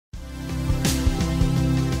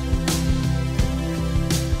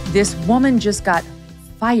This woman just got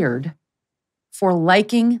fired for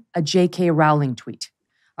liking a J.K. Rowling tweet.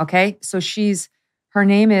 Okay, so her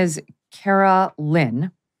name is Kara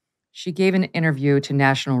Lynn. She gave an interview to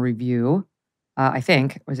National Review, I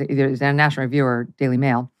think. Was it either National Review or Daily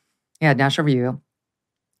Mail? Yeah, National Review.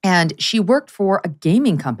 And she worked for a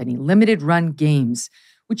gaming company, Limited Run Games,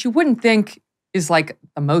 which you wouldn't think is like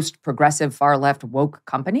the most progressive, far left woke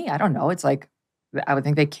company. I don't know. It's like, I would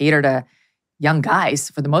think they cater to young guys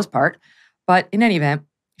for the most part. But in any event,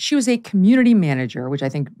 she was a community manager, which I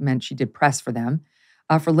think meant she did press for them,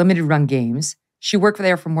 for Limited Run Games. She worked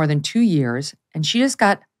there for more than 2 years, and she just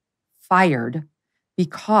got fired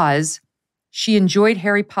because she enjoyed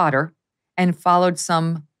Harry Potter and followed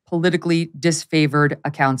some politically disfavored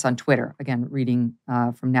accounts on Twitter. Again, reading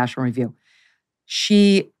from National Review.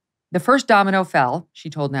 The first domino fell,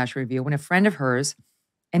 she told National Review, when a friend of hers,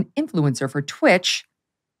 an influencer for Twitch,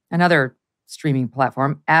 another streaming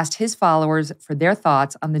platform, asked his followers for their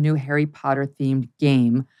thoughts on the new Harry Potter-themed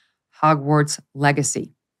game, Hogwarts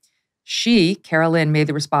Legacy. She, Carolyn, made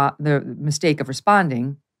the mistake of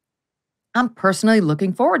responding, "I'm personally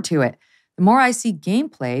looking forward to it. The more I see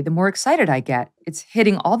gameplay, the more excited I get. It's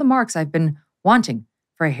hitting all the marks I've been wanting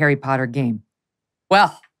for a Harry Potter game."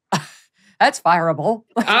 Well, that's fireable.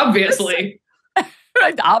 Obviously.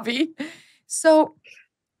 Right, Obvi. So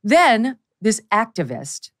then this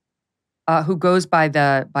activist who goes by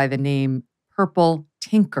the name Purple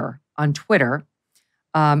Tinker on Twitter,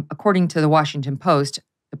 according to the Washington Post,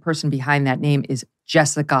 the person behind that name is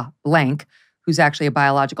Jessica Blank, who's actually a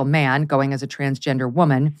biological man going as a transgender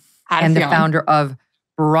woman, and the founder of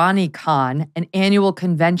BronyCon, an annual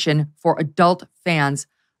convention for adult fans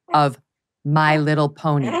of My Little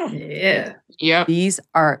Pony. Yeah. Yep. These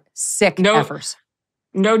are sick effers.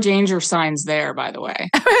 No danger signs there, by the way.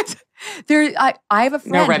 I have a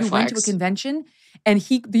friend who flags. went to a convention, and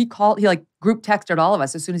he like group texted all of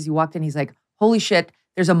us as soon as he walked in. He's like, "Holy shit,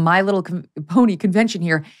 there's a My Little Pony convention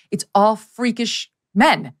here. It's all freakish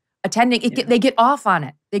men attending. They get off on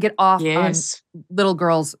it. They get off on little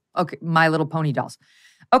girls, My Little Pony dolls."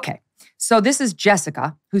 Okay, so this is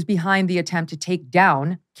Jessica, who's behind the attempt to take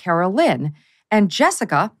down Carolyn. And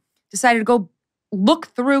Jessica decided to go look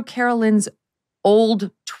through Carolyn's old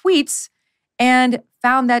tweets and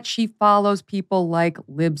found that she follows people like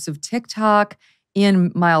Libs of TikTok,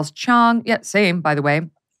 Ian Miles Chong, yeah, same, by the way,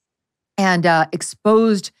 and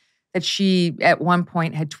exposed that she at one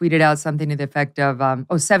point had tweeted out something to the effect of,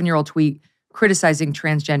 7-year-old tweet criticizing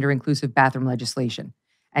transgender inclusive bathroom legislation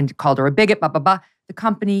and called her a bigot, blah, blah, blah. The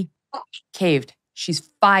company caved. She's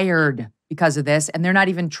fired because of this, and they're not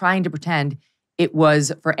even trying to pretend it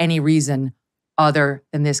was for any reason other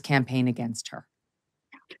than this campaign against her.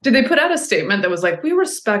 Did they put out a statement that was like, "We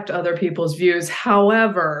respect other people's views,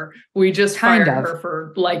 however, we just fired her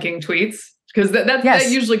for liking tweets"? Because that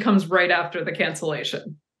usually comes right after the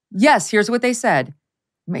cancellation. Yes, here's what they said.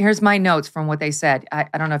 Here's my notes from what they said. I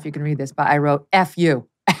don't know if you can read this, but I wrote, "F you."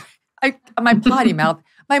 My potty mouth.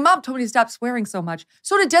 My mom told me to stop swearing so much.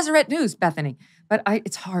 So did Deseret News, Bethany. But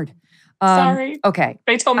it's hard. Sorry. Okay.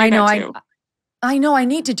 They told me that too. I know I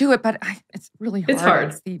need to do it, but it's really hard. It's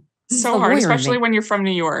hard. It's so hard, especially when you're from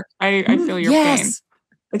New York. I feel your pain.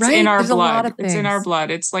 It's in our blood. It's in our blood.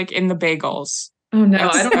 It's like in the bagels. Oh no,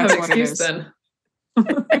 I don't have an excuse then.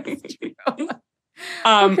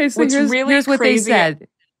 Okay, so here's what they said.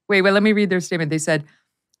 Wait, let me read their statement. They said,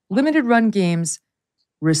 "Limited Run Games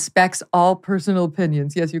respects all personal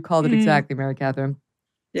opinions." Yes, you called it exactly, Mary Katharine.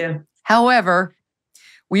 Yeah. However,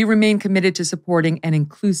 we remain committed to supporting an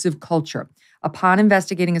inclusive culture. Upon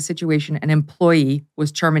investigating a situation, an employee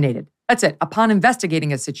was terminated. That's it. Upon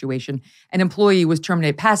investigating a situation, an employee was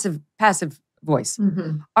terminated. Passive voice.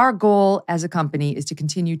 Mm-hmm. Our goal as a company is to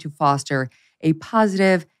continue to foster a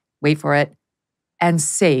positive, wait for it, and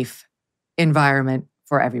safe environment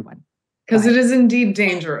for everyone. Because it is indeed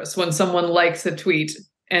dangerous when someone likes a tweet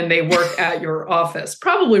and they work at your office,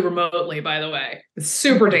 probably remotely, by the way. It's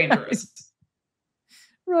super dangerous.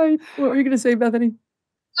 Right. What were you going to say, Bethany?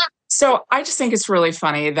 So I just think it's really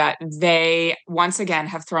funny that they, once again,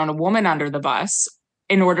 have thrown a woman under the bus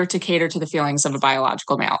in order to cater to the feelings of a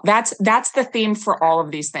biological male. That's the theme for all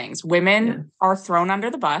of these things. Women are thrown under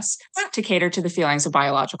the bus to cater to the feelings of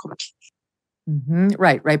biological men. Mm-hmm.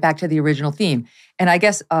 Right back to the original theme. And I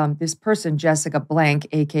guess this person, Jessica Blank,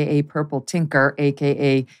 a.k.a. Purple Tinker,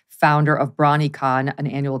 a.k.a. founder of BronyCon, an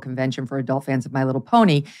annual convention for adult fans of My Little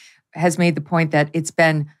Pony, has made the point that it's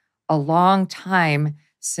been a long time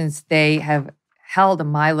since they have held a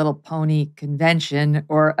My Little Pony convention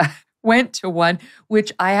or went to one,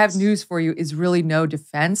 which I have news for you is really no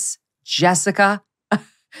defense. Jessica,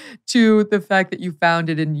 to the fact that you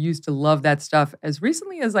founded and used to love that stuff as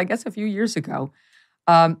recently as, I guess, a few years ago.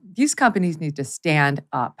 These companies need to stand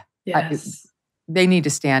up. Yes. They need to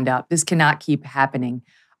stand up. This cannot keep happening,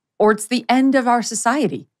 or it's the end of our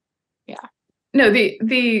society. Yeah. No,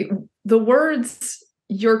 the words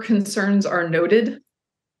 "your concerns are noted"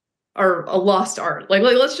 are a lost art. Like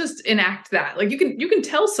let's just enact that. Like you can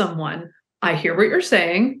tell someone, I hear what you're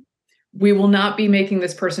saying. We will not be making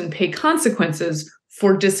this person pay consequences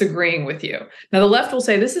for disagreeing with you. Now, the left will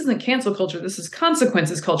say this isn't cancel culture. This is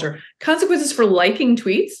consequences culture. Consequences for liking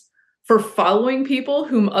tweets, for following people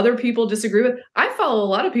whom other people disagree with. I follow a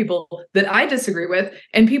lot of people that I disagree with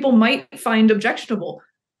and people might find objectionable.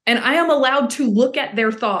 And I am allowed to look at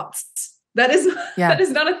their thoughts. That is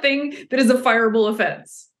not a thing that is a fireable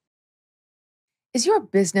offense. Is your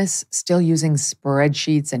business still using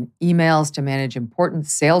spreadsheets and emails to manage important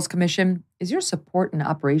sales commission? Is your support and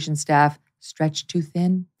operations staff stretched too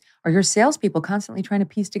thin? Are your salespeople constantly trying to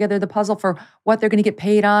piece together the puzzle for what they're going to get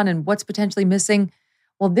paid on and what's potentially missing?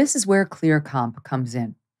 Well, this is where ClearComp comes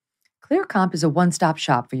in. ClearComp is a one-stop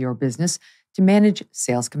shop for your business to manage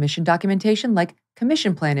sales commission documentation like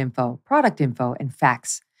commission plan info, product info, and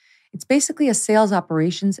facts. It's basically a sales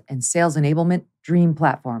operations and sales enablement dream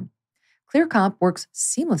platform. ClearComp works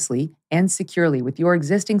seamlessly and securely with your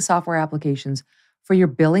existing software applications for your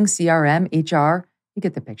billing, CRM, HR. You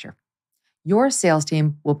get the picture. Your sales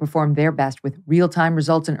team will perform their best with real-time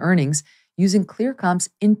results and earnings using ClearComp's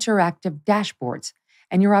interactive dashboards,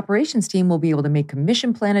 and your operations team will be able to make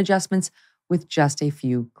commission plan adjustments with just a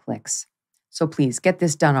few clicks. So please get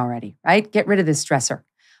this done already, right? Get rid of this stressor.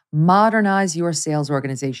 Modernize your sales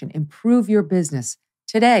organization. Improve your business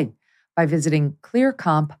today by visiting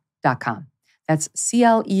clearcomp.com. That's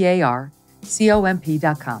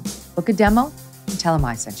ClearComp.com. Book a demo and tell them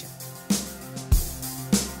I sent you.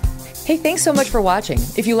 Hey, thanks so much for watching.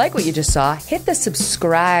 If you like what you just saw, hit the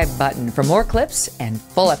subscribe button for more clips and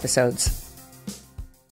full episodes.